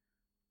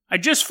I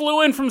just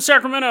flew in from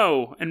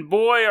Sacramento, and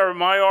boy, are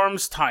my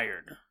arms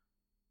tired.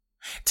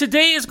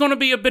 Today is going to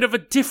be a bit of a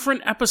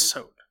different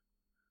episode.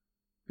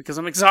 Because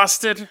I'm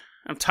exhausted,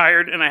 I'm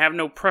tired, and I have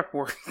no prep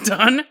work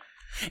done.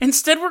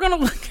 Instead, we're going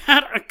to look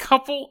at a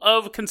couple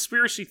of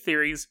conspiracy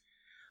theories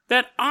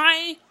that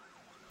I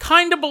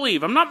kind of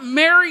believe. I'm not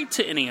married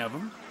to any of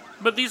them,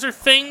 but these are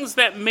things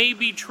that may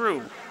be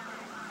true.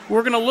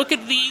 We're going to look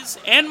at these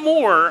and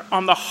more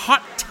on the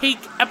Hot Take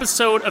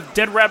episode of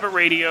Dead Rabbit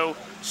Radio,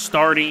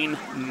 starting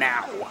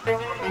now.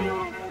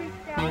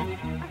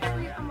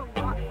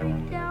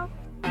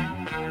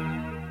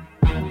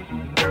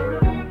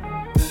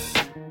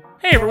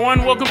 Hey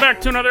everyone, welcome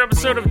back to another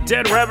episode of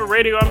Dead Rabbit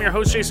Radio. I'm your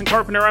host, Jason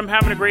Carpenter. I'm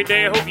having a great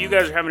day. I hope you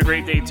guys are having a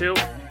great day too.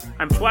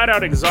 I'm flat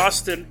out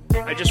exhausted.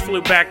 I just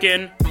flew back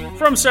in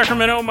from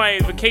Sacramento. My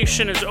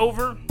vacation is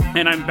over,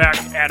 and I'm back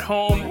at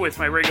home with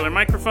my regular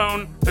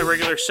microphone, my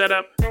regular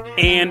setup,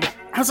 and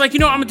I was like, I'm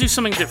going to do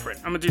something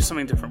different.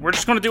 We're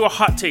just going to do a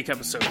hot take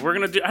episode.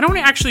 I don't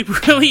actually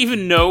really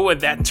even know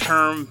what that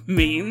term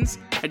means.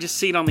 I just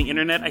see it on the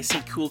internet. I see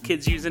cool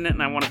kids using it,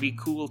 and I want to be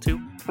cool too.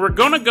 We're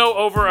going to go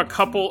over a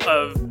couple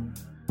of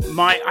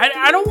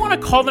I don't want to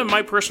call them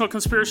my personal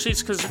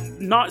conspiracies, because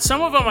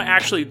some of them I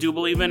actually do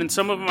believe in, and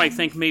some of them I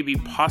think may be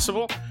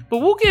possible, but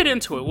we'll get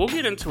into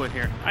it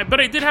here.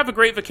 But I did have a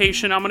great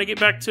vacation. I'm going to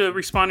get back to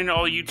responding to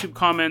all YouTube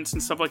comments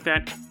and stuff like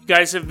that. You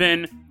guys have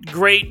been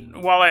great.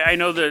 While I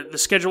know the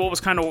schedule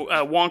was kind of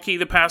wonky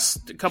the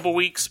past couple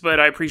weeks, but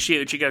I appreciate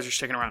that you guys are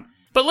sticking around.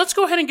 But let's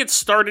go ahead and get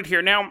started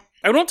here. Now,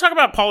 I don't talk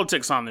about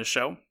politics on this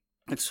show.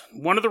 It's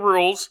one of the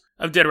rules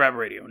of Dead Rabbit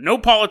Radio. No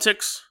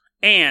politics,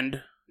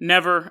 and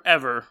never,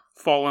 ever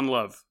fall in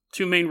love.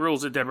 Two main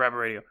rules of Dead Rabbit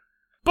Radio.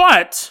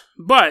 But,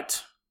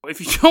 if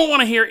you don't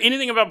want to hear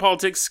anything about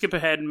politics, skip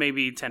ahead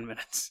maybe 10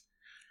 minutes.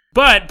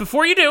 But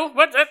before you do,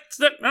 let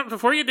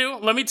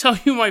me tell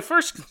you my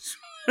first...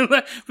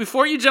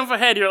 Before you jump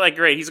ahead, you're like,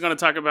 great, he's going to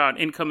talk about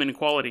income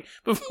inequality.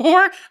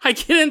 Before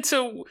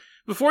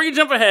you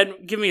jump ahead,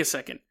 give me a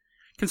second.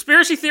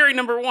 Conspiracy theory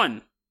number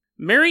 1.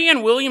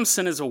 Marianne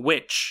Williamson is a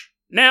witch.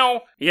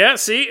 Now, yeah,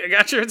 see, I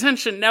got your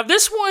attention. Now,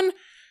 this one...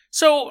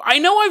 So, I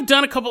know I've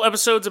done a couple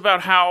episodes about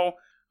how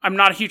I'm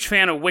not a huge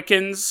fan of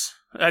Wiccans.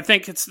 I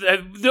think it's...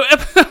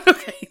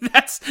 okay,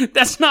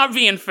 that's not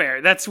being fair.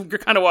 You're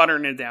kind of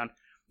watering it down.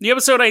 The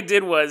episode I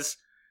did was...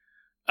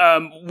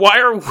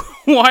 why are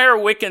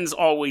Wiccans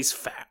always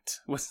fat?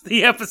 Was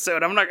the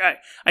episode.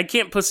 I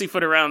can't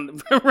pussyfoot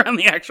around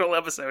the actual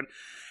episode.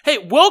 Hey,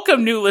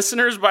 welcome new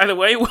listeners, by the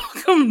way.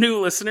 Welcome new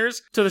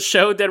listeners to the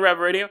show, Dead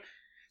Rabbit Radio.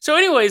 So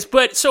anyways,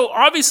 so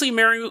obviously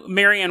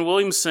Marianne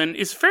Williamson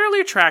is a fairly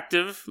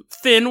attractive,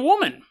 thin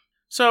woman.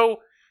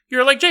 So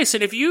you're like,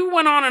 Jason, if you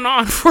went on and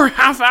on for a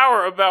half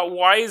hour about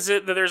why is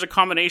it that there's a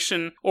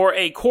combination or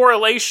a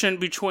correlation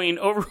between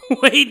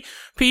overweight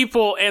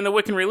people and the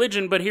Wiccan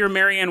religion, but here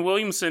Marianne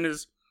Williamson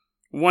is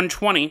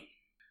 120,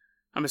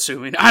 I'm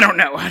assuming. I don't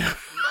know.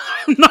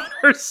 I'm not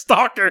her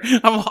stalker.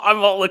 I'm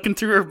all looking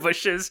through her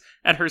bushes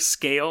at her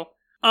scale.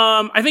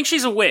 I think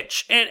she's a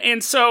witch.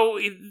 And so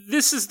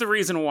this is the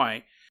reason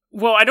why.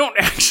 Well, I don't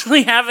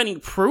actually have any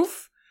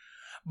proof,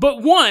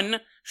 but one,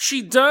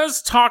 she does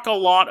talk a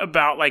lot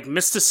about, like,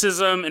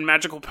 mysticism and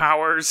magical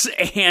powers,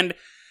 and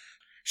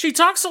she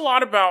talks a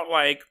lot about,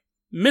 like,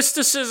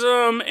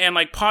 mysticism and,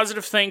 like,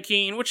 positive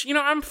thinking, which,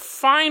 I'm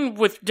fine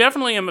with.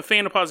 Definitely am a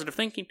fan of positive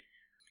thinking.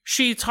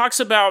 She talks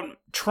about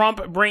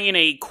Trump bringing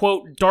a,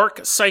 quote,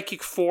 dark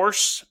psychic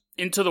force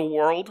into the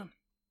world,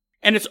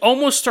 and it's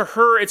almost to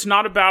her, it's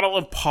not a battle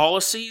of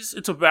policies,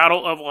 it's a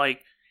battle of,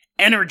 like,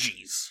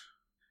 energies.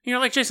 You're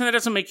like, Jason, that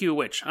doesn't make you a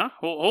witch, huh?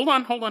 Well, hold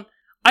on.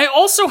 I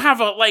also have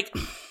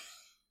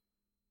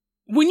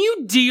when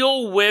you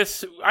deal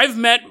with, I've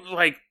met,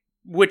 like,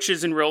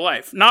 witches in real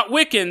life. Not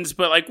Wiccans,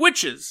 but, like,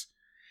 witches.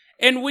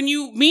 And when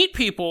you meet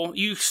people,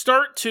 you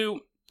start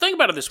to, think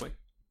about it this way.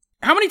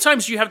 How many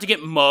times do you have to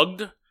get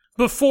mugged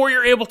before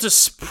you're able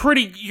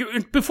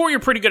to, before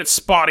you're pretty good at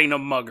spotting a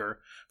mugger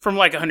from,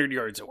 like, 100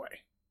 yards away?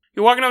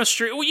 You're walking down the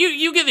street, well,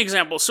 you get the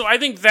example. So I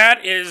think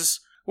that is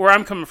where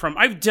I'm coming from.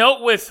 I've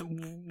dealt with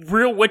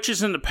real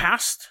witches in the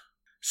past.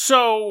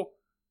 So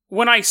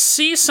when I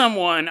see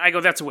someone, I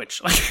go, that's a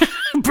witch. Like,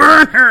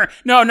 burn her.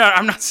 No,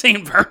 I'm not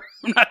saying burn.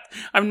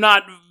 I'm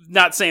not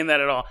saying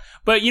that at all.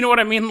 But you know what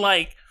I mean?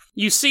 Like,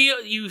 you see,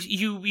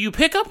 you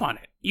pick up on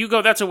it. You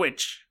go, that's a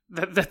witch.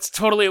 That's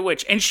totally a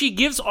witch. And she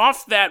gives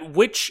off that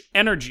witch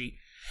energy.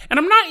 And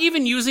I'm not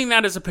even using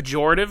that as a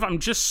pejorative. I'm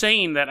just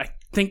saying that I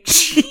think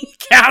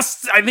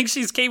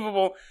she's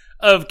capable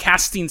of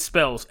casting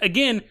spells.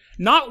 Again,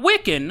 not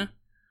Wiccan,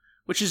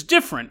 which is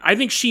different. I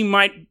think she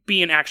might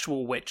be an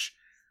actual witch.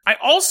 I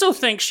also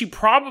think she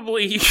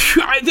probably...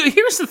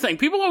 Here's the thing.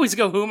 People always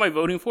go, who am I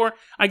voting for?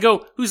 I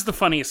go, who's the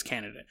funniest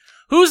candidate?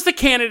 Who's the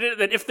candidate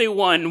that if they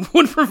won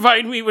would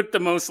provide me with the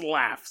most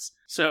laughs?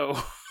 So,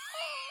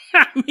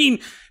 I mean,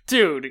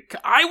 dude,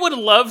 I would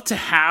love to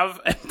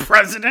have a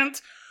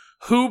president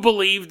who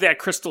believed that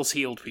crystals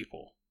healed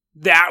people.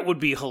 That would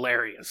be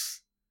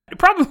hilarious. It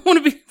probably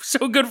wouldn't be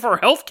so good for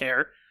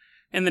healthcare,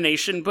 in the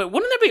nation. But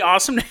wouldn't it be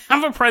awesome to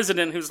have a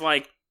president who's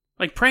like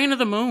praying to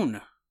the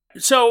moon?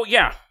 So,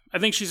 yeah, I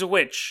think she's a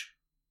witch.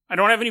 I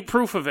don't have any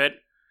proof of it.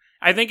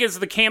 I think as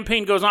the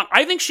campaign goes on,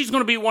 I think she's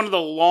going to be one of the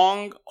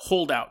long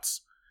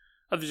holdouts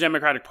of the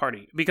Democratic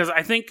Party. Because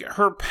I think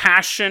her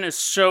passion is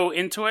so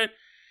into it,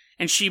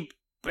 and she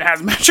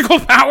has magical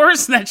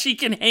powers that she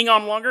can hang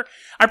on longer.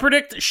 I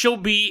predict she'll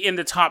be in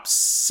the top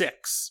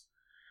 6.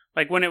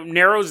 Like, when it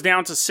narrows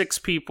down to 6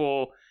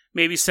 people,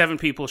 maybe 7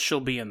 people,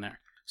 she'll be in there.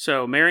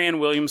 So, Marianne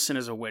Williamson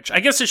is a witch. I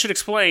guess I should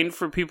explain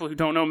for people who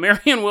don't know,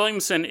 Marianne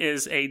Williamson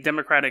is a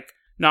Democratic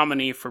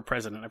nominee for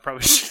president. I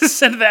probably should have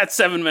said that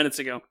 7 minutes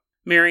ago.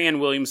 Marianne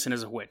Williamson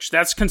is a witch.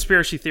 That's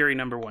conspiracy theory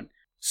number 1.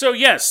 So,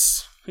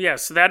 yes,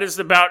 that is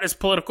about as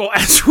political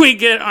as we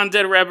get on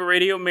Dead Rabbit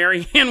Radio.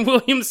 Marianne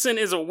Williamson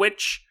is a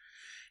witch,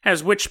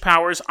 has witch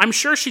powers. I'm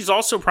sure she's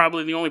also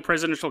probably the only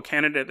presidential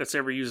candidate that's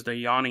ever used a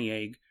yoni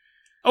egg.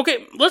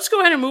 Okay, let's go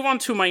ahead and move on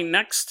to my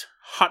next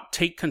hot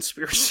take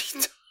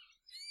conspiracy.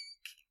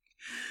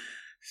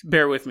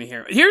 Bear with me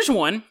here. Here's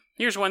one.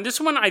 This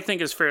one I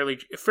think is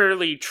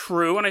fairly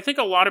true, and I think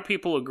a lot of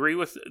people agree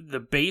with the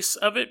base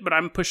of it, but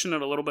I'm pushing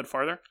it a little bit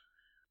farther.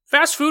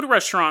 Fast food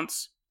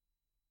restaurants,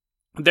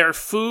 their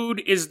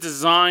food is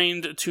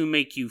designed to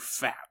make you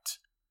fat.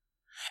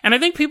 And I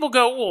think people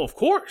go, well, of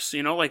course,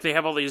 like they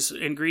have all these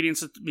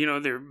ingredients,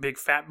 they're big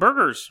fat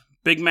burgers,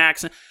 Big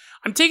Macs.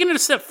 I'm taking it a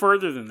step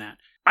further than that.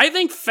 I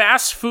think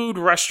fast food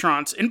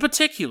restaurants in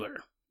particular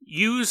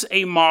use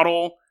a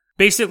model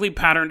basically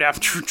patterned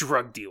after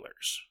drug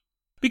dealers.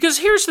 Because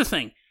here's the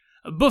thing.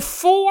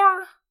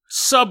 Before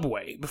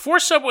Subway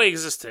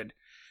existed,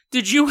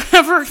 did you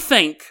ever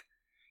think,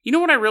 you know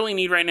what I really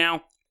need right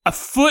now? A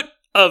foot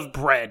of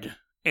bread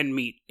and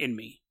meat in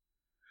me.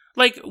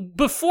 Like,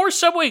 before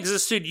Subway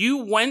existed,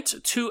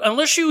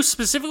 unless you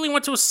specifically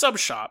went to a sub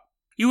shop,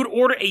 you would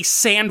order a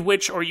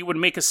sandwich or you would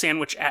make a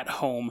sandwich at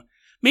home.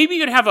 Maybe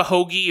you'd have a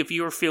hoagie if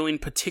you were feeling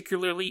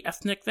particularly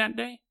ethnic that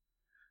day.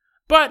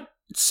 But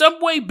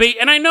Subway,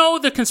 and I know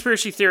the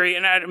conspiracy theory,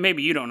 and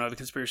maybe you don't know the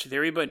conspiracy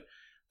theory, but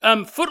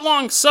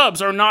foot-long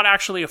subs are not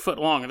actually a foot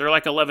long. They're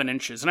like 11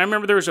 inches. And I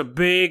remember there was a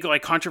big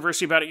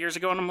controversy about it years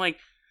ago, and I'm like,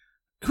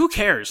 who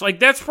cares? Like,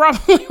 that's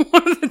probably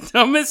one of the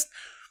dumbest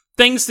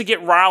things to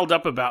get riled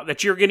up about,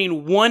 that you're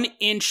getting 1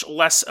 inch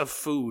less of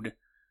food.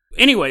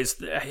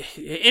 Anyways,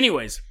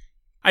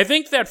 I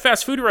think that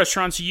fast food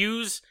restaurants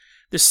use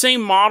the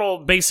same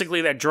model,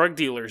 basically, that drug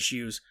dealers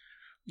use.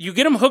 You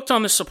get them hooked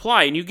on the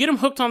supply, and you get them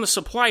hooked on the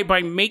supply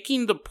by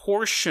making the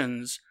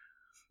portions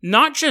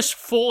not just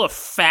full of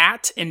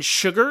fat and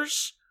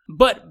sugars,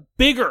 but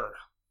bigger.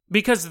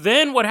 Because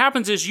then what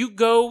happens is if you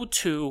go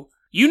to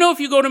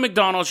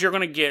McDonald's, you're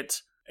going to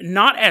get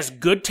not as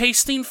good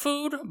tasting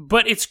food,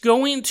 but it's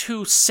going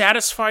to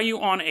satisfy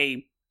you on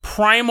a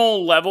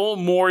primal level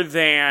more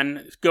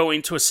than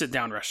going to a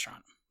sit-down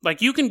restaurant.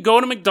 Like, you can go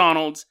to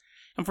McDonald's,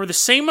 and for the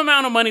same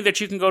amount of money that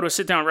you can go to a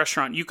sit-down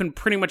restaurant, you can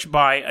pretty much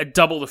buy a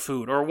double the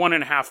food, or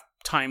 1.5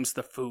 times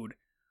the food.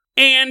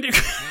 And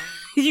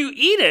you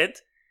eat it,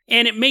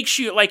 and it makes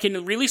you,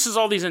 it releases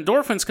all these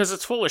endorphins because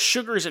it's full of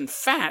sugars and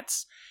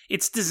fats.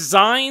 It's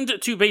designed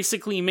to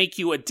basically make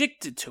you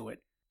addicted to it.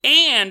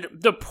 And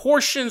the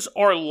portions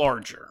are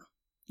larger.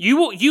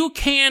 You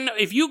can,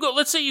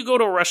 let's say you go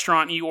to a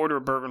restaurant and you order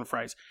a burger and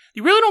fries.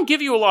 They really don't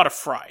give you a lot of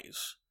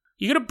fries.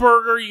 You get a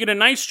burger, you get a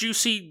nice,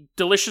 juicy,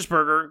 delicious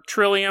burger.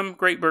 Trillium,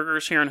 great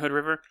burgers here in Hood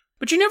River.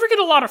 But you never get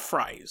a lot of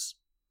fries.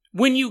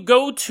 When you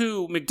go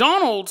to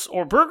McDonald's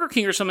or Burger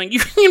King or something, you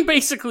can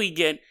basically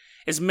get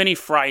as many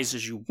fries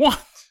as you want.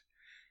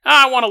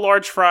 I want a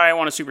large fry, I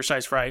want a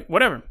supersized fry,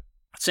 whatever.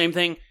 Same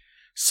thing.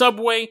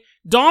 Subway,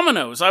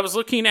 Domino's. I was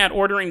looking at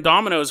ordering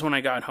Domino's when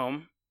I got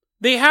home.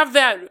 They have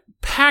that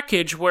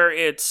package where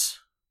it's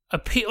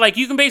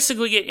you can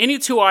basically get any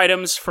 2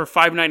 items for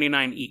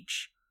 $5.99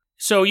 each.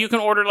 So you can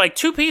order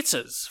 2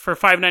 pizzas for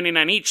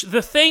 $5.99 each.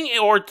 The thing,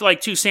 or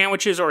 2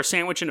 sandwiches or a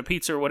sandwich and a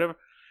pizza or whatever.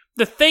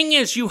 The thing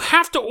is, you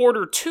have to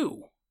order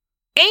 2.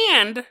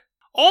 And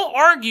I'll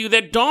argue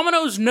that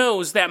Domino's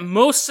knows that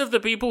most of the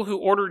people who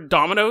order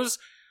Domino's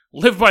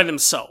live by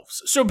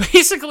themselves. So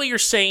basically you're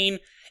saying,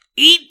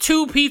 eat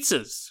 2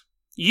 pizzas.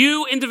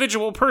 You,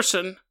 individual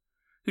person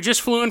who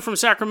just flew in from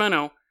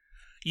Sacramento,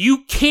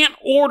 you can't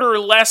order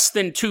less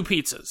than 2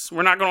 pizzas.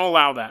 We're not going to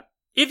allow that.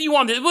 If you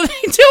want this, well,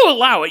 they do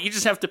allow it, you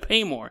just have to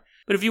pay more.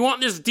 But if you want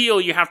this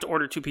deal, you have to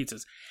order 2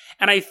 pizzas.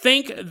 And I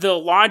think the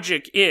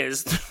logic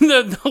is,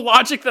 the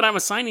logic that I'm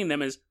assigning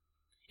them is,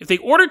 if they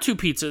order 2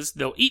 pizzas,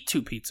 they'll eat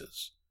 2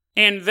 pizzas.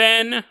 And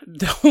then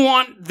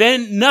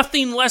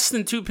nothing less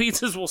than 2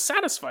 pizzas will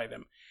satisfy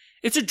them.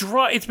 It's a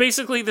drug. It's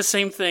basically the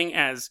same thing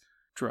as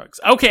drugs.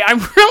 Okay, I'm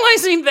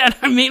realizing that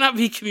I may not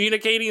be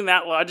communicating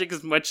that logic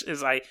as much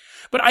as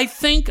but I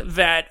think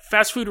that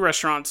fast food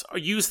restaurants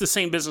use the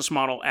same business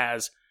model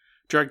as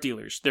drug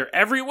dealers. They're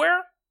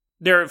everywhere.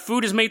 Their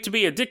food is made to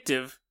be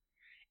addictive,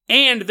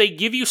 and they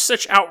give you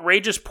such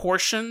outrageous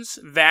portions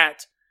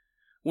that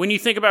when you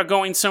think about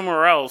going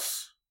somewhere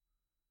else,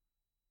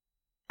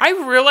 I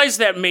realize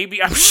that maybe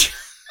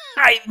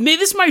maybe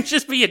this might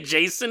just be a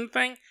Jason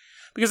thing,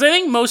 Because I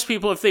think most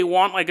people, if they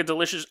want like a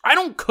delicious... I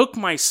don't cook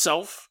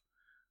myself.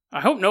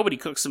 I hope nobody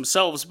cooks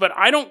themselves, but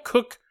I don't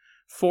cook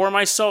for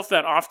myself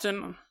that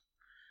often.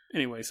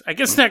 Anyways, I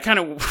guess that kind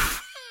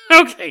of...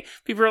 Okay,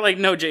 people are like,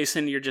 no,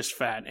 Jason, you're just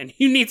fat, and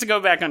you need to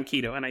go back on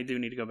keto, and I do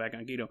need to go back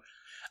on keto.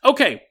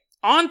 Okay,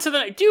 on to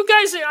the...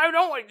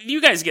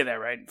 You guys get that,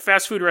 right?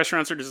 Fast food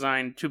restaurants are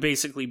designed to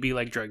basically be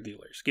like drug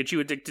dealers. Get you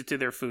addicted to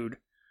their food.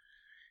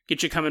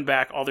 Get you coming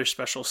back, all their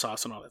special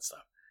sauce and all that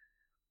stuff.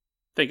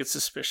 Think it's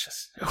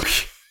suspicious.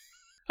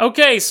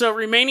 Okay, so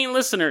remaining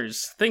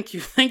listeners, thank you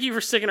for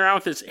sticking around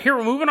with this. Here,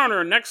 we're moving on to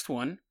our next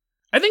one.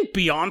 I think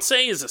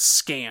Beyonce is a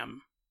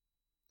scam.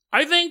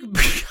 I think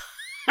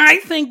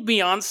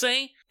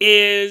Beyonce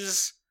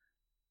is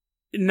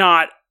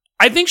not...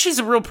 I think she's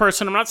a real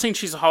person. I'm not saying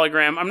she's a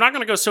hologram. I'm not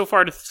going to go so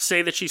far to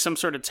say that she's some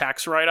sort of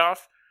tax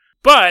write-off.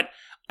 But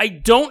I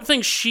don't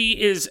think she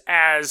is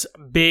as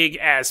big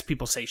as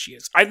people say she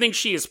is. I think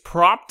she is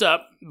propped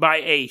up by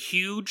a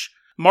huge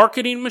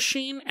marketing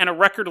machine and a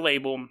record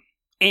label,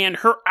 and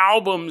her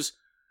albums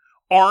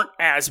aren't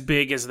as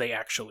big as they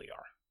actually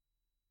are.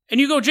 And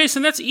you go,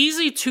 Jason, that's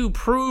easy to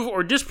prove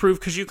or disprove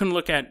because you can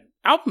look at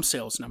album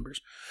sales numbers.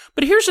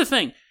 But here's the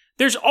thing.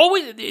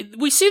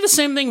 We see the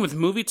same thing with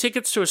movie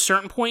tickets to a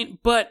certain point,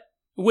 but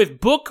with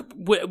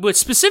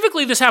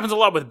specifically this happens a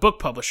lot with book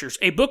publishers.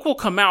 A book will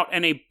come out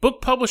and a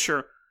book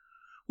publisher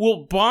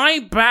will buy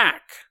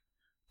back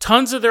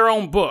tons of their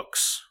own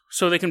books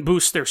so they can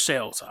boost their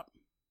sales up.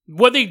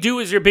 What they do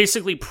is they're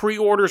basically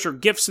pre-orders or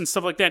gifts and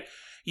stuff like that.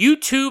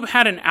 YouTube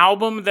had an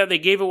album that they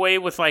gave away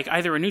with like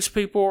either a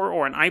newspaper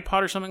or an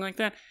iPod or something like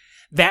that.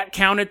 That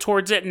counted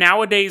towards it.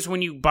 Nowadays,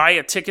 when you buy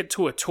a ticket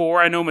to a tour,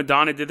 I know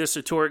Madonna did this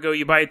a tour ago,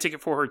 you buy a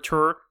ticket for her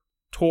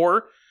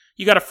tour,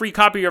 you got a free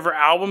copy of her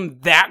album,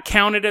 that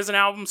counted as an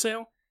album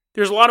sale.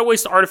 There's a lot of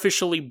ways to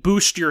artificially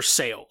boost your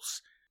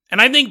sales.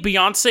 And I think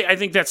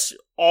Beyonce, that's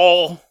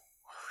all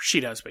she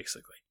does,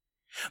 basically.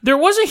 There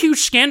was a huge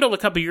scandal a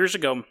couple years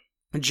ago.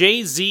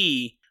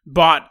 Jay-Z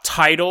bought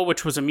Tidal,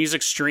 which was a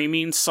music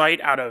streaming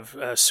site out of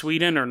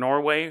Sweden or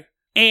Norway.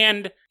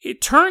 And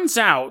it turns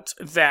out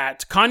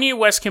that Kanye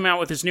West came out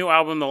with his new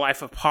album, The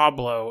Life of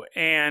Pablo,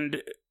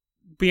 and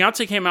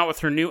Beyonce came out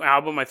with her new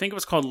album, I think it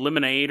was called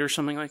Lemonade or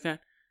something like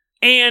that.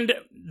 And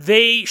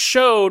they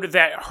showed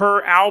that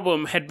her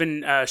album had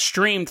been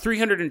streamed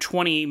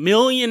 320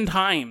 million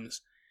times,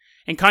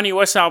 and Kanye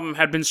West's album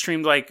had been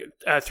streamed like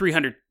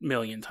 300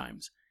 million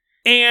times.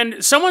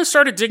 And someone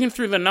started digging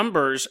through the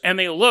numbers, and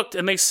they looked,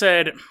 and they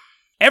said,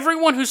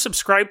 everyone who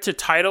subscribed to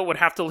Tidal would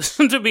have to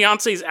listen to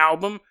Beyonce's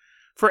album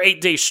for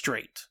 8 days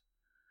straight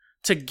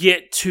to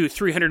get to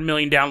 300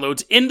 million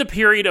downloads in the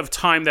period of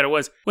time that it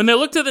was. When they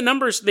looked at the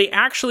numbers, they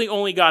actually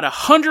only got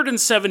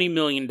 170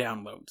 million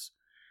downloads.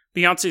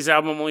 Beyonce's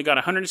album only got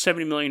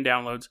 170 million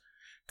downloads.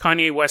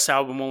 Kanye West's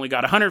album only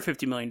got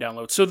 150 million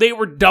downloads. So they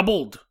were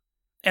doubled.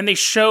 And they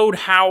showed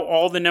how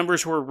all the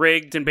numbers were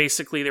rigged, and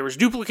basically there was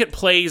duplicate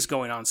plays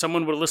going on.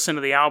 Someone would listen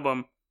to the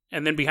album,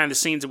 and then behind the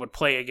scenes it would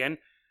play again.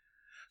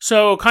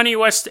 So Kanye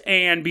West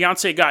and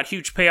Beyonce got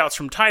huge payouts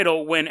from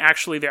Tidal when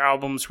actually their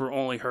albums were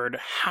only heard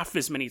half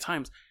as many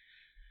times.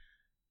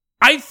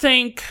 I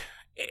think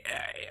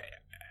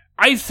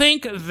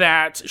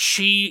that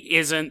she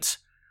isn't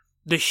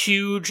the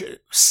huge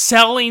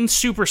selling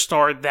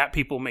superstar that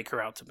people make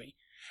her out to be.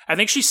 I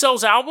think she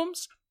sells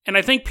albums, and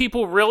I think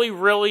people really,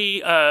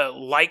 really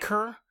like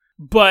her,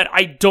 but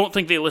I don't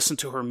think they listen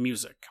to her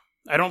music.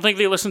 and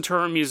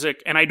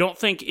I don't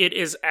think it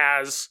is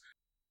as...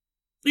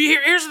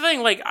 Here's the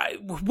thing,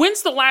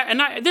 when's the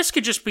last... this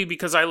could just be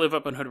because I live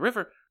up in Hood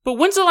River, but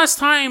when's the last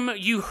time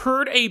you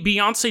heard a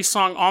Beyonce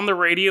song on the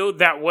radio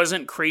that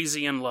wasn't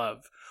Crazy in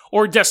Love?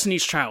 Or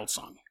Destiny's Child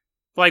song?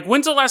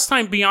 When's the last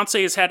time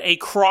Beyonce has had a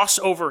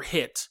crossover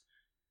hit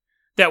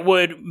that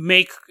would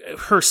make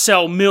her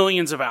sell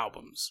millions of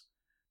albums?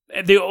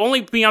 The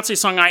only Beyonce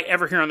song I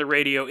ever hear on the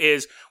radio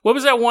is... What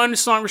was that one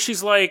song where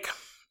she's like,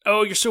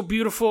 oh, you're so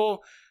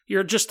beautiful...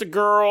 You're just a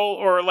girl,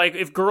 or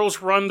If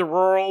Girls Run the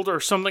World,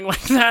 or something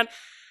like that.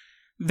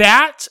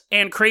 That,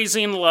 and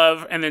Crazy in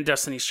Love, and then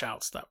Destiny's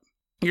Child stuff.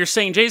 You're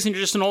saying, Jason,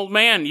 you're just an old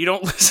man. You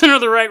don't listen to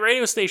the right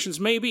radio stations,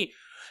 maybe.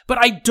 But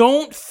I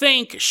don't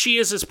think she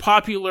is as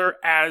popular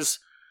as...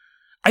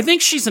 I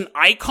think she's an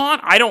icon.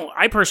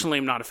 I personally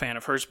am not a fan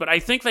of hers, but I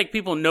think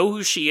people know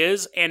who she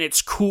is, and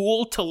it's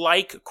cool to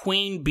like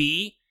Queen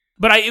Bee.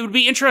 But it would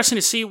be interesting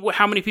to see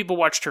how many people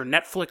watched her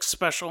Netflix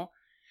special.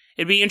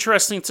 It'd be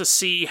interesting to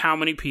see how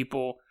many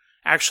people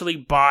actually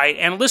buy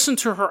and listen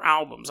to her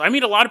albums. I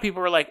mean, a lot of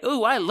people are like,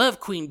 oh, I love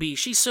Queen Bee.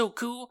 She's so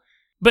cool.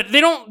 But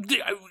they don't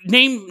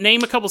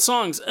name a couple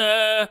songs.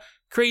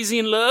 Crazy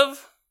in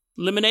Love?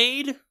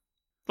 Lemonade?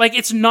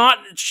 It's not...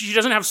 She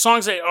doesn't have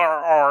songs that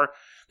are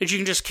that you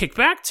can just kick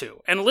back to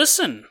and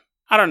listen.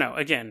 I don't know.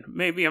 Again,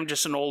 maybe I'm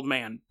just an old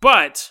man.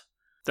 But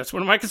that's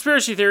one of my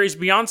conspiracy theories.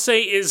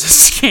 Beyonce is a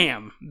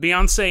scam.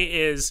 Beyonce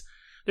is...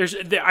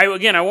 I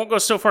won't go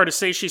so far to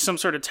say she's some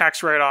sort of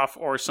tax write-off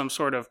or some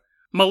sort of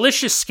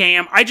malicious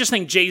scam. I just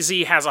think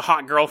Jay-Z has a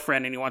hot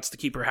girlfriend and he wants to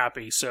keep her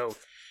happy, so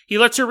He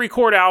lets her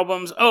record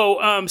albums.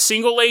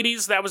 Single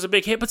Ladies, that was a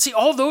big hit. But see,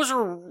 all those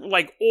are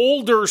like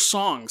older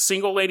songs.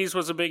 Single Ladies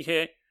was a big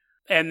hit.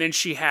 And then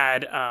she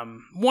had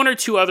one or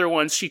two other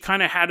ones. She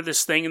kind of had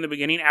this thing in the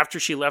beginning after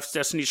she left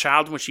Destiny's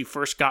Child when she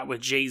first got with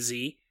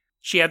Jay-Z.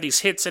 She had these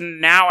hits, and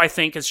now I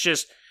think it's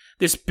just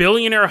this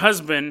billionaire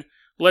husband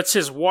lets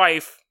his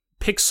wife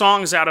pick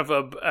songs out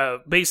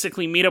of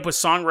basically meet up with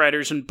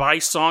songwriters and buy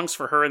songs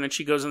for her, and then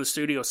she goes in the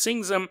studio,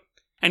 sings them,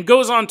 and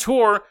goes on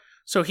tour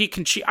so he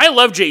can cheat. I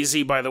love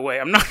Jay-Z, by the way.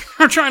 I'm not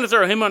trying to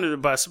throw him under the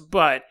bus,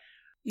 but,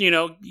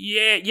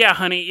 yeah,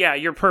 honey, yeah,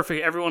 you're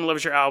perfect. Everyone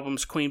loves your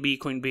albums. Queen Bee,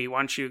 why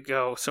don't you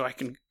go so I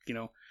can,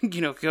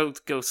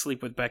 go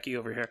sleep with Becky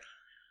over here.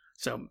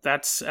 So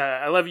that's,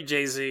 I love you,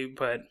 Jay-Z,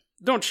 but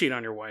don't cheat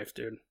on your wife,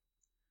 dude.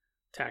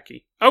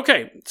 Tacky.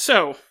 Okay,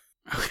 so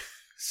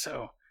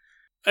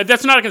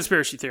that's not a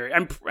conspiracy theory.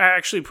 I'm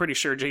actually pretty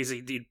sure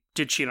Jay-Z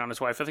did cheat on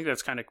his wife. I think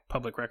that's kind of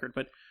public record.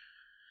 But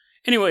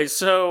anyway,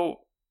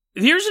 so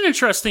here's an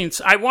interesting...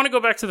 I want to go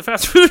back to the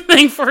fast food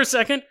thing for a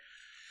second.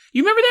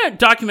 You remember that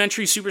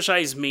documentary, Super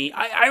Size Me?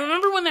 I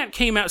remember when that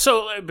came out.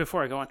 So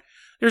before I go on,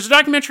 there's a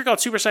documentary called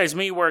Super Size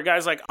Me where a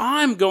guy's like,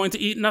 I'm going to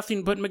eat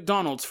nothing but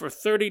McDonald's for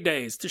 30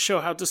 days to show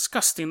how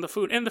disgusting the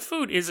food... And the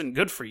food isn't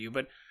good for you,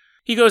 but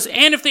he goes,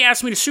 and if they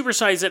ask me to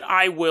supersize it,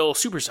 I will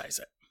supersize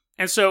it.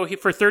 And so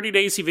for 30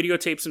 days, he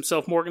videotapes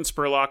himself, Morgan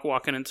Spurlock,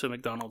 walking into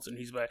McDonald's. And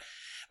he's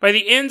by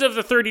the end of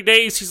the 30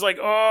 days, he's like,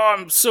 oh,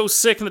 I'm so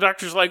sick. And the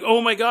doctor's like,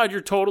 oh my God, you're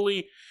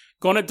totally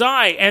going to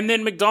die. And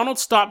then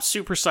McDonald's stopped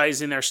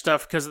supersizing their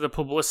stuff because of the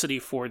publicity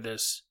for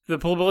this.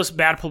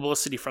 Bad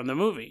publicity from the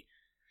movie.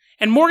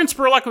 And Morgan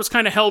Spurlock was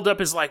kind of held up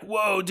as like,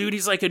 whoa, dude,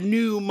 he's like a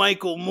new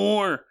Michael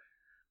Moore.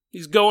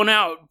 He's going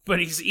out, but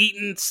he's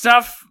eating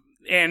stuff.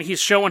 And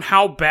he's showing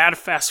how bad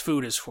fast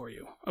food is for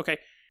you. Okay.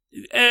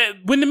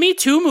 When the Me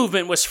Too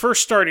movement was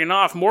first starting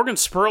off, Morgan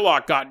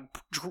Spurlock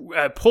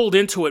got pulled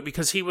into it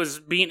because he was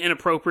being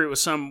inappropriate with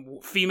some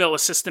female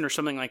assistant or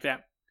something like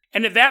that.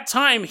 And at that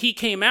time, he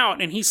came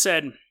out and he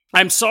said,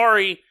 I'm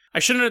sorry, I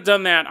shouldn't have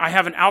done that. I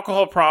have an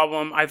alcohol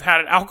problem. I've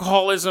had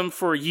alcoholism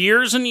for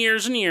years and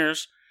years and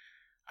years.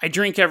 I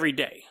drink every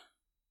day.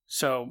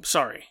 So,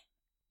 sorry.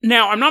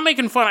 Now, I'm not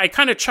making fun. I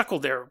kind of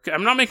chuckled there.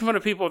 I'm not making fun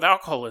of people with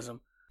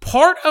alcoholism.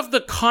 Part of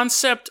the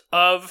concept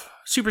of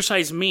Super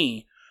Size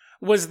Me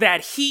was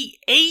that he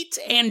ate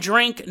and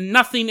drank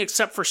nothing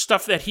except for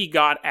stuff that he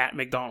got at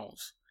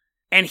McDonald's.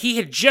 And he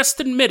had just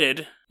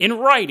admitted in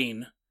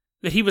writing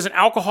that he was an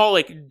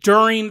alcoholic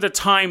during the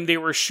time they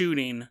were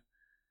shooting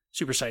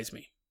Super Size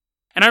Me.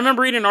 And I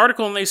remember reading an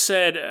article and they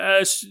said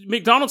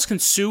McDonald's can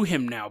sue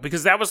him now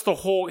because that was the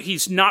whole,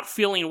 he's not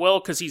feeling well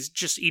because he's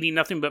just eating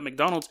nothing but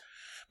McDonald's.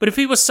 But if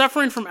he was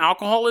suffering from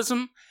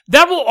alcoholism,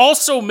 that will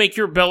also make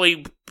your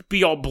belly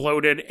be all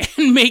bloated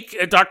and make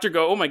a doctor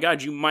go, oh my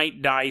God, you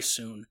might die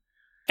soon.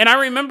 And I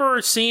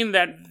remember seeing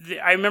that,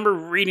 I remember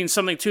reading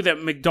something too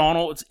that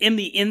McDonald's, in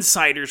the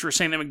insiders were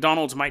saying that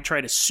McDonald's might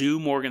try to sue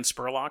Morgan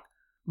Spurlock,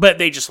 but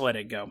they just let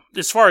it go.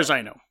 As far as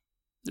I know.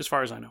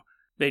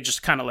 They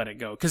just kind of let it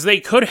go. Because they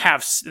could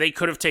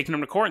have taken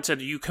him to court and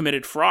said, you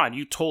committed fraud.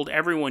 You told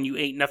everyone you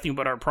ate nothing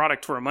but our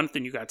product for a month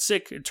and you got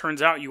sick. It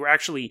turns out you were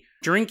actually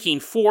drinking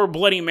 4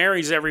 Bloody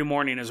Marys every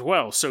morning as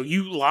well. So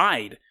you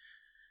lied.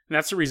 And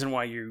that's the reason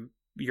why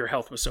your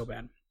health was so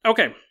bad.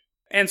 Okay.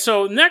 And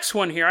so next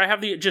one here, I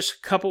have just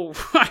a couple,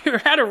 I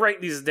had to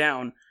write these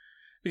down.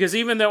 Because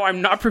even though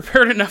I'm not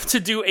prepared enough to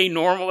do a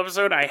normal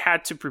episode, I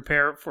had to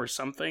prepare for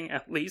something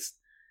at least.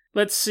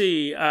 Let's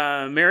see.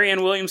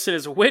 Marianne Williamson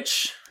is a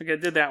witch. Okay, I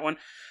did that one.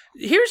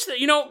 Here's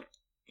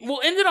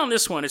we'll end it on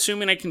this one,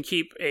 assuming I can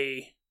keep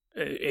a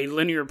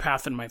linear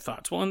path in my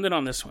thoughts. We'll end it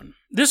on this one.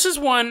 This is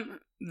one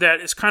that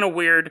is kind of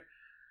weird.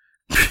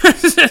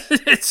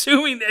 That's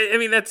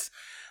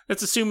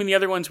assuming the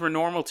other ones were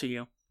normal to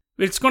you.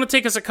 It's going to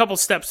take us a couple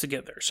steps to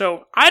get there.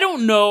 So, I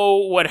don't know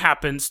what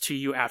happens to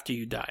you after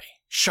you die.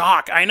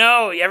 Shock. I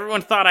know.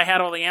 Everyone thought I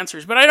had all the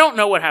answers, but I don't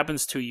know what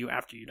happens to you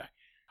after you die.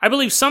 I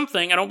believe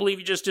something. I don't believe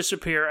you just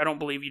disappear. I don't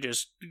believe you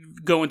just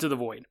go into the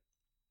void.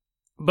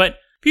 But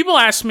people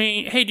ask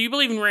me, hey, do you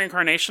believe in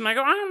reincarnation? I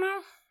go, I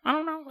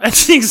don't know.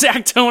 That's the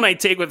exact tone I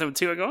take with them,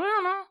 too. I go,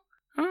 I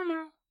don't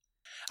know.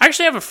 I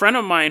actually have a friend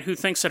of mine who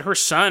thinks that her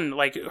son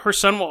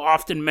will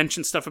often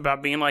mention stuff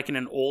about being like in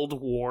an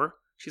old war.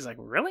 She's like,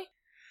 really?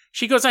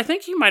 She goes, I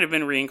think he might have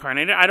been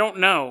reincarnated. I don't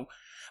know.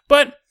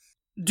 But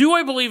do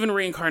I believe in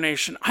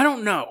reincarnation? I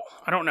don't know.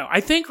 I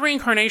think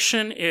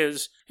reincarnation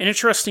is an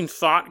interesting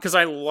thought because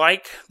I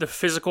like the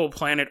physical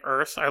planet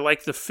Earth. I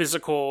like the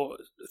physical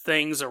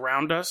things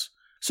around us.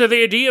 So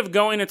the idea of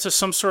going into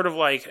some sort of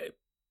like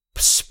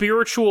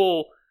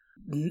spiritual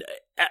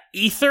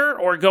ether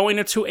or going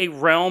into a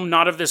realm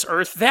not of this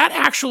earth, that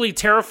actually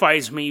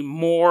terrifies me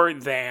more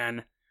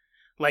than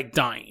like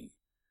dying.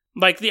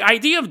 Like, the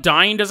idea of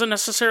dying doesn't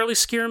necessarily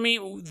scare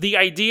me. The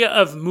idea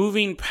of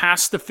moving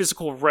past the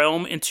physical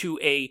realm into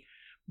a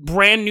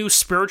brand new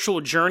spiritual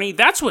journey,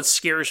 that's what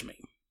scares me.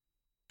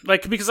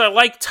 Like, because I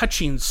like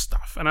touching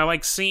stuff, and I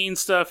like seeing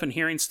stuff, and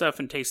hearing stuff,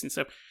 and tasting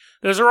stuff.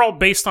 Those are all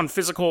based on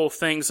physical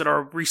things that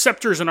are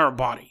receptors in our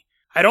body.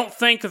 I don't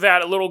think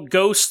that a little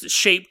ghost in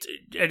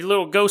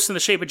the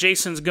shape of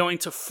Jason is going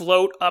to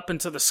float up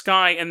into the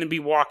sky and then be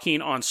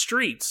walking on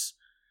streets.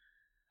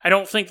 I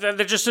don't think that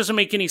just doesn't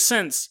make any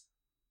sense.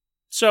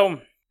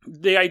 So,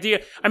 the idea...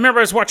 I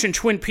remember I was watching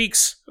Twin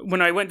Peaks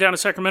when I went down to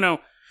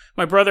Sacramento.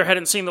 My brother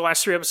hadn't seen the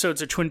last 3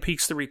 episodes of Twin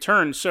Peaks: The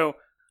Return, so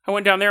I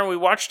went down there and we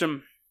watched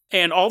them.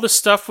 And all the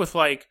stuff with,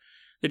 like,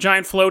 the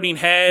giant floating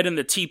head and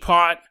the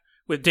teapot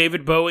with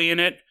David Bowie in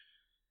it.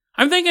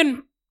 I'm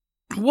thinking...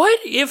 what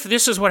if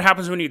this is what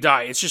happens when you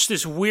die? It's just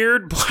this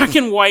weird black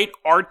and white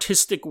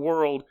artistic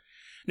world.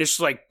 And it's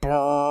just like...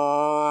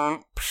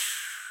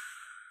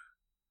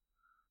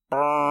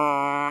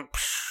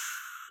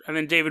 and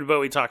then David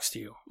Bowie talks to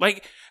you.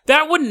 Like,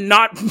 that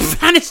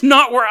is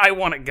not where I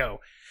want to go.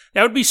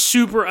 That would be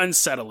super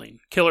unsettling.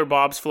 Killer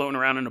Bob's floating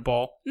around in a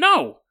ball.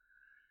 No.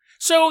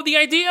 So, the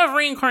idea of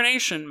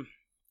reincarnation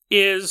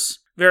is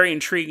very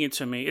intriguing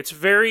to me. It's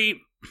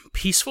very...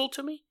 peaceful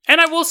to me. And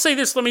I will say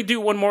this, let me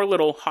do one more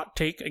little hot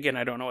take. Again,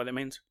 I don't know what that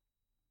means.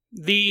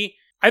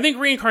 I think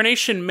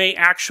reincarnation may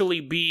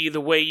actually be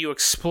the way you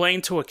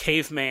explain to a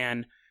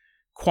caveman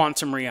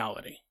quantum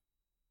reality.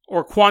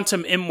 Or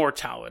quantum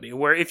immortality,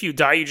 where if you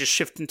die, you just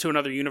shift into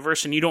another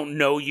universe and you don't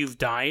know you've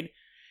died.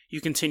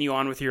 You continue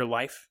on with your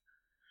life.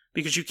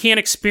 Because you can't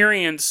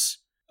experience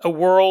a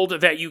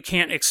world that you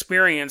can't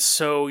experience,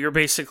 so you're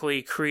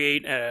basically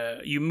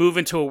you move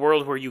into a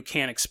world where you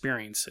can't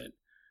experience it.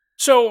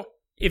 So,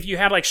 if you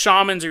had like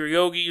shamans or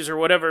yogis or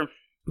whatever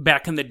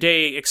back in the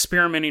day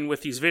experimenting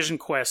with these vision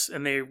quests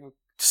and they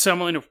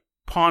stumbling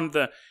upon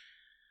the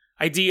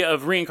idea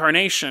of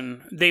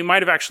reincarnation, they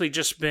might have actually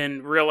just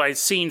been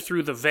seeing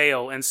through the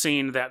veil and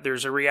seeing that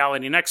there's a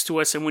reality next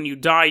to us, and when you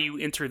die, you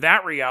enter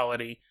that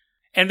reality.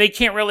 And they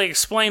can't really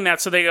explain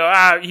that, so they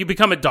go, you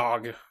become a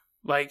dog.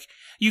 Like,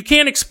 you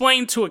can't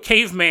explain to a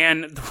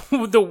caveman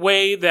the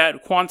way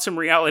that quantum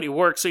reality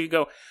works, so you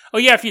go, oh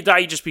yeah, if you die,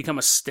 you just become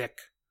a stick.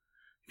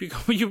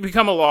 You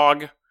become a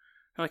log. You're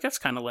like, that's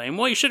kind of lame.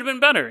 Well, you should have been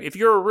better. If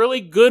you're a really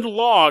good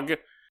log,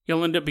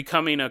 you'll end up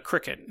becoming a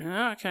cricket.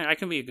 Okay, I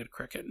can be a good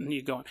cricket. And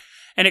you go on.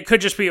 And it could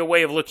just be a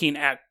way of looking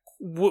at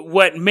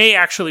what may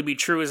actually be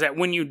true is that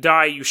when you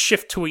die, you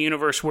shift to a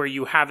universe where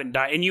you haven't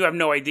died. And you have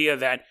no idea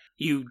that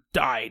you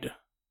died.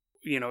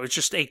 You know, it's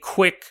just a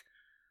quick,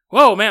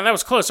 whoa, man, that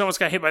was close. I almost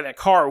got hit by that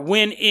car.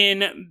 When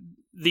in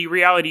the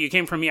reality you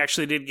came from, you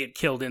actually did get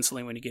killed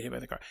instantly when you get hit by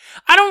the car.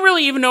 I don't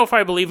really even know if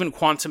I believe in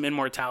quantum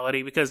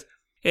immortality because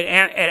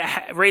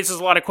it raises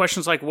a lot of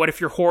questions like, what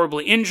if you're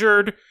horribly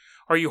injured?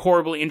 Are you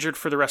horribly injured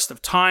for the rest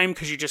of time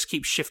because you just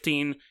keep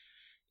shifting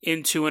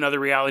into another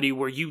reality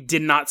where you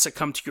did not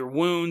succumb to your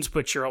wounds,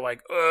 but you're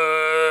like,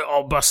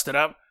 all busted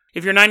up?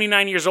 If you're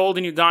 99 years old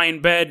and you die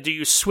in bed, do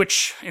you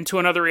switch into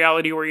another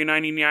reality where you're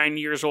 99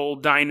 years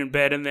old, dying in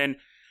bed, and then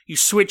you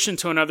switch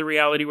into another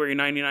reality where you're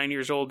 99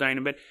 years old, dying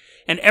in bed?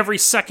 And every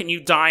second you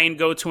die and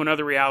go to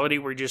another reality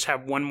where you just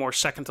have one more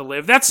second to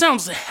live. That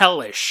sounds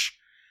hellish.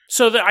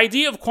 So the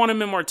idea of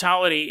quantum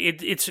immortality,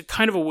 it's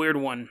kind of a weird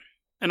one.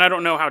 And I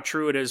don't know how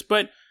true it is.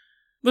 But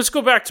let's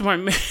go back to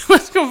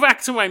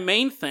my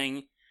main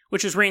thing,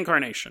 which is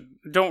reincarnation.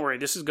 Don't worry,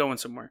 this is going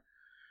somewhere.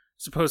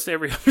 As opposed to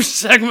every other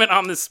segment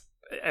on this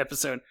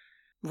episode.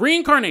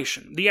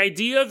 Reincarnation. The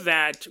idea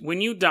that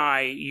when you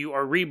die, you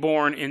are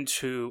reborn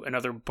into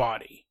another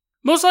body.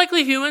 Most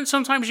likely human.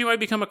 Sometimes you might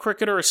become a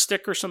cricket or a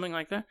stick or something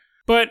like that.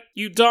 But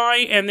you die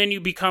and then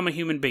you become a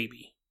human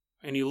baby.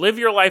 And you live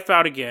your life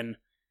out again.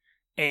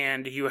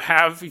 And you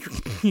have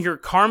your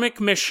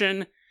karmic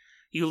mission.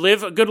 You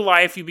live a good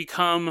life. You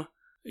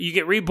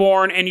get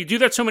reborn. And you do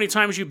that so many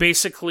times you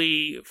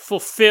basically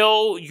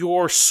fulfill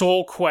your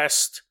soul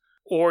quest.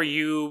 Or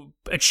you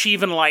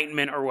achieve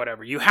enlightenment or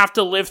whatever. You have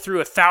to live through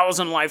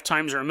 1,000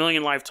 lifetimes or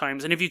 1,000,000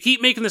 lifetimes. And if you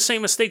keep making the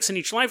same mistakes in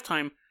each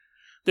lifetime,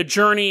 the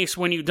journey,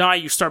 when you die,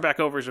 you start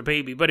back over as a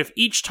baby. But if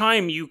each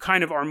time you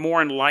kind of are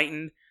more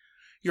enlightened,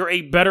 you're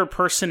a better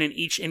person in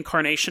each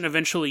incarnation,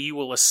 eventually you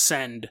will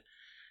ascend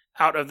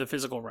out of the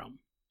physical realm.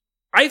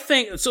 I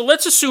think, so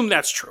let's assume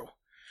that's true.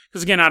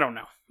 Because again, I don't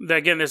know.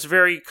 Again, this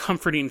very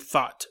comforting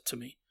thought to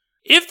me.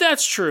 If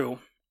that's true,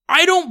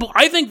 I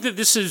think that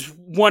this is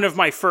one of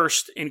my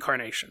first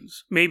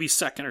incarnations. Maybe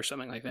second or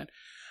something like that.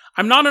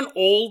 I'm not an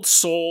old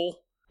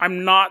soul.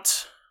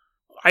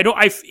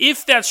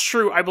 If that's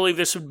true, I believe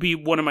this would be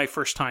one of my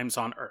first times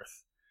on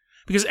Earth.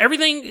 Because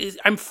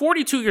I'm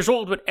 42 years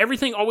old, but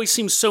everything always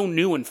seems so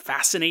new and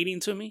fascinating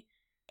to me.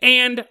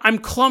 And I'm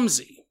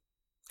clumsy.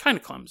 Kind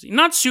of clumsy.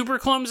 Not super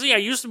clumsy. I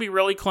used to be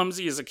really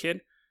clumsy as a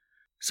kid.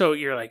 So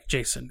you're like,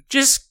 Jason,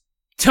 just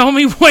tell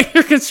me what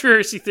your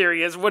conspiracy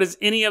theory is. What does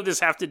any of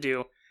this have to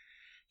do?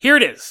 Here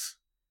it is.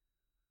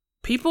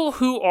 People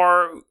who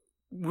are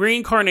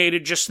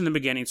reincarnated just in the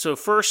beginning. So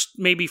first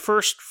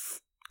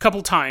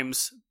couple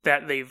times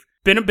that they've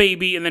been a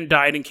baby and then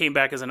died and came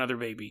back as another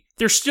baby.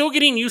 They're still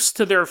getting used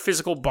to their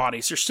physical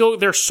bodies.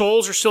 Their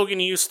souls are still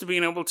getting used to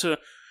being able to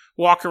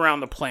walk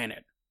around the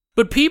planet.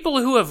 But people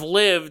who have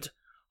lived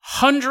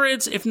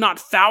hundreds, if not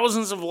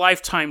thousands of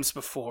lifetimes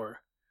before,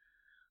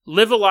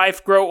 live a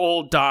life, grow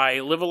old, die,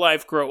 live a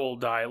life, grow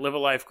old, die, live a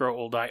life, grow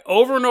old, die,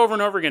 over and over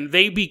and over again,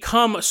 they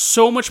become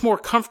so much more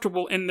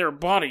comfortable in their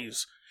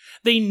bodies.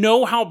 They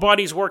know how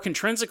bodies work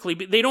intrinsically,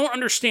 but they don't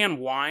understand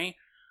why.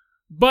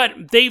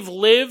 But they've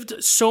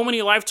lived so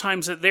many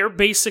lifetimes that they're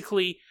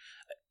basically,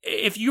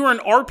 if you're an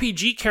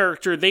RPG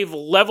character, they've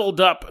leveled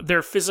up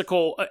their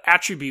physical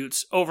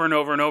attributes over and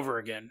over and over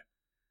again.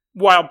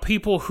 While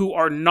people who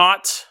are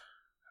not,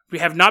 who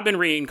have not been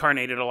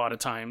reincarnated a lot of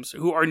times,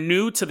 who are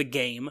new to the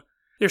game,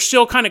 they're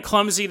still kind of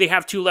clumsy, they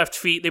have 2 left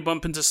feet, they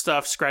bump into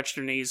stuff, scratch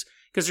their knees,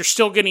 because they're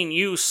still getting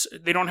used,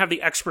 they don't have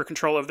the expert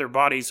control of their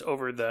bodies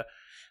over the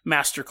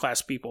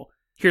masterclass people.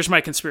 Here's my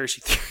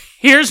conspiracy theory.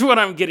 Here's what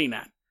I'm getting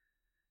at.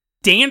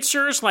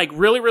 Dancers, like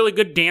really, really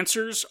good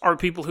dancers, are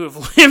people who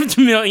have lived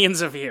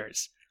millions of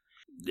years.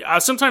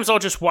 Sometimes I'll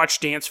just watch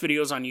dance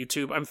videos on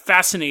YouTube. I'm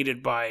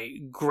fascinated by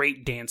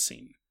great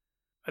dancing.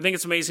 I think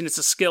it's amazing. It's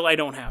a skill I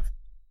don't have.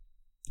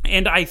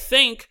 And I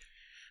think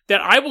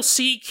that I will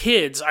see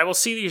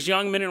these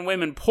young men and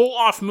women pull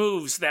off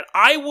moves that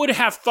I would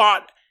have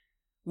thought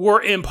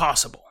were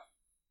impossible.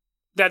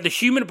 That the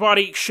human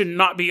body should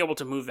not be able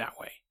to move that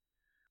way.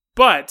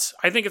 But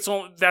I think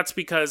that's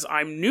because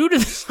I'm new to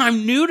this.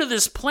 I'm new to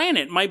this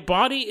planet. My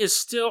body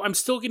is I'm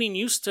still getting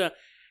used to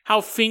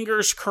how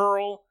fingers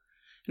curl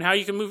and how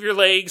you can move your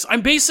legs.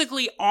 I'm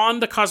basically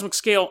on the cosmic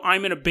scale.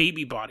 I'm in a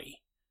baby body.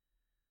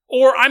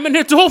 Or I'm an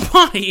adult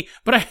body,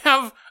 but I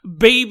have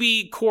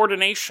baby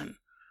coordination.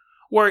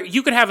 Where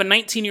you could have a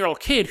 19-year-old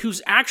kid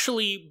who's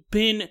actually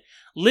been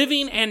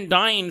living and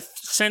dying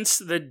since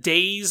the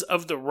days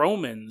of the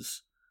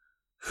Romans,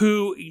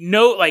 who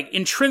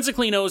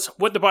intrinsically knows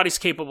what the body's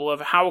capable of,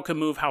 how it can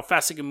move, how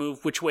fast it can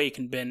move, which way it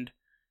can bend.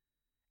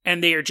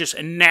 And they are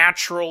just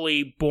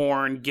naturally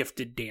born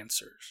gifted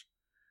dancers.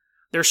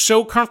 They're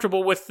so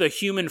comfortable with the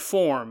human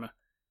form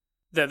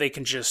that they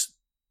can just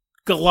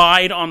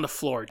glide on the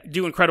floor,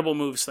 do incredible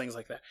moves, things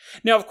like that.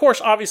 Now, of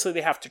course, obviously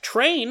they have to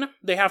train.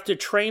 They have to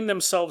train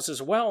themselves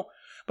as well.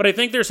 But I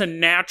think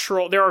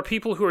there are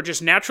people who are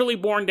just naturally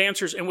born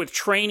dancers, and with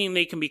training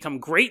they can become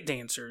great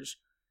dancers.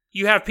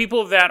 You have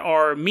people that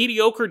are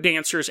mediocre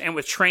dancers, and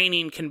with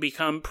training can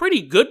become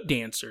pretty good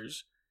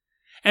dancers.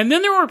 And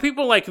then there are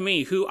people like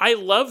me who I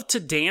love to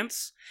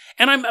dance,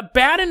 and I'm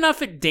bad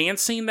enough at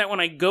dancing that when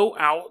I go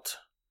out,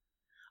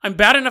 I'm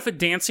bad enough at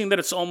dancing that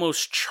it's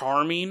almost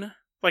charming.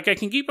 Like, I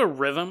can keep a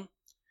rhythm,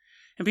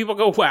 and people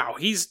go, wow,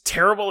 he's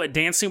terrible at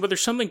dancing, but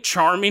there's something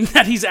charming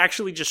that he's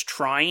actually just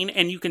trying,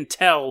 and you can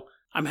tell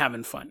I'm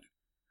having fun.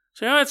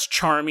 So, that's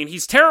charming.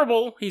 He's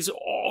terrible. He's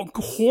a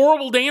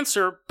horrible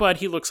dancer, but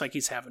he looks like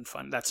he's having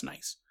fun. That's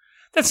nice.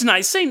 That's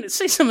nice. Say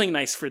something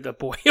nice for the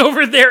boy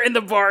over there in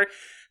the bar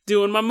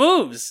doing my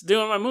moves.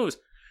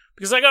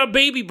 Because I got a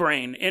baby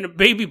brain and a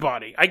baby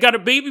body. I got a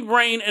baby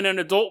brain and an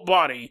adult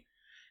body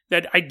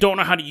that I don't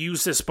know how to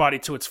use this body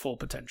to its full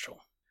potential.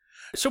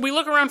 So we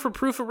look around for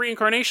proof of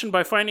reincarnation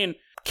by finding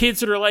kids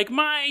that are like,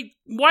 my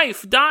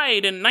wife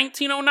died in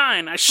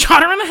 1909. I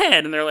shot her in the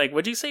head. And they're like,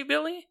 what'd you say,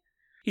 Billy?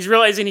 He's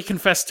realizing he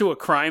confessed to a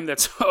crime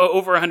that's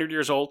over 100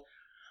 years old.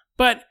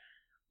 But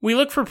we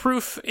look for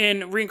proof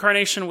in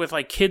reincarnation with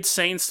like kids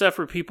saying stuff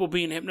or people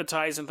being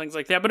hypnotized and things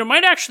like that. But it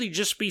might actually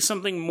just be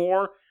something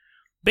more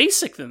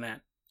basic than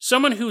that.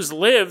 Someone who's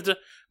lived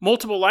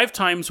multiple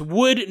lifetimes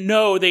would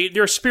know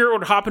their spirit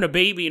would hop in a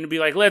baby and be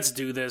like, let's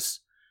do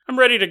this. I'm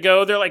ready to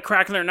go. They're like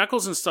cracking their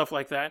knuckles and stuff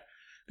like that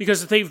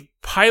because they've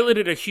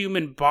piloted a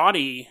human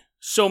body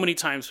so many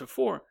times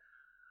before.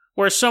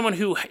 Whereas someone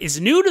who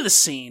is new to the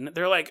scene,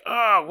 they're like,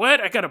 oh,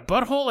 what? I got a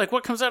butthole? Like,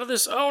 what comes out of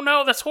this? Oh,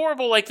 no, that's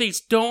horrible. Like,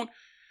 it's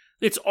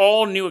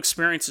all new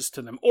experiences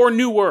to them. Or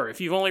newer.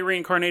 If you've only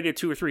reincarnated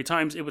 2 or 3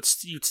 times,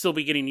 you'd still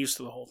be getting used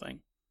to the whole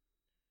thing.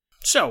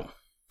 So,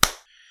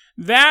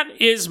 that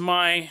is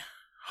my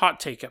hot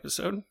take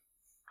episode.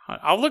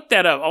 I'll look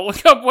that up. I'll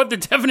look up what the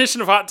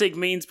definition of hot take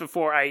means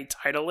before I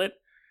title it.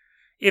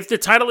 If the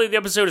title of the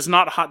episode is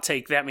not hot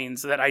take, that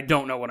means that I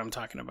don't know what I'm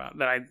talking about,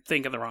 that I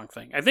think of the wrong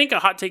thing. I think a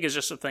hot take is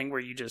just a thing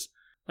where you just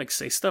like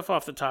say stuff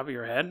off the top of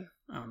your head.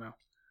 I don't know.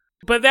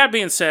 But that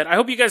being said, I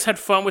hope you guys had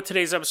fun with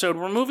today's episode.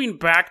 We're moving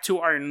back to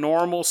our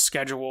normal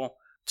schedule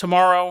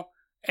tomorrow,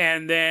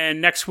 and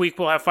then next week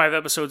we'll have 5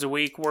 episodes a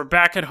week. We're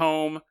back at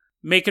home,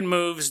 making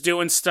moves,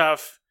 doing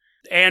stuff.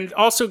 And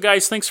also,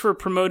 guys, thanks for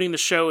promoting the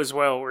show as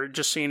well. We're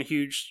just seeing a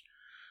huge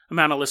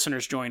amount of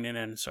listeners joining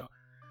in. So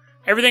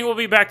everything will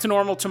be back to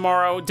normal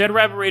tomorrow.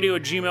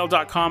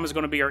 DeadRabbitRadio@gmail.com is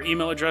going to be our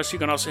email address. You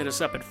can also hit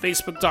us up at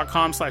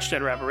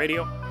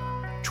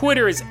Facebook.com/DeadRabbitRadio.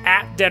 Twitter is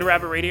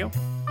 @DeadRabbitRadio.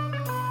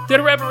 Dead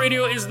Rabbit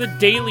Radio is the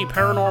daily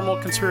paranormal,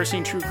 conspiracy,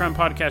 and true crime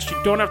podcast.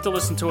 You don't have to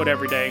listen to it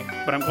every day,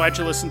 but I'm glad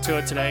you listened to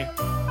it today.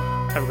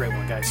 Have a great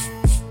one, guys.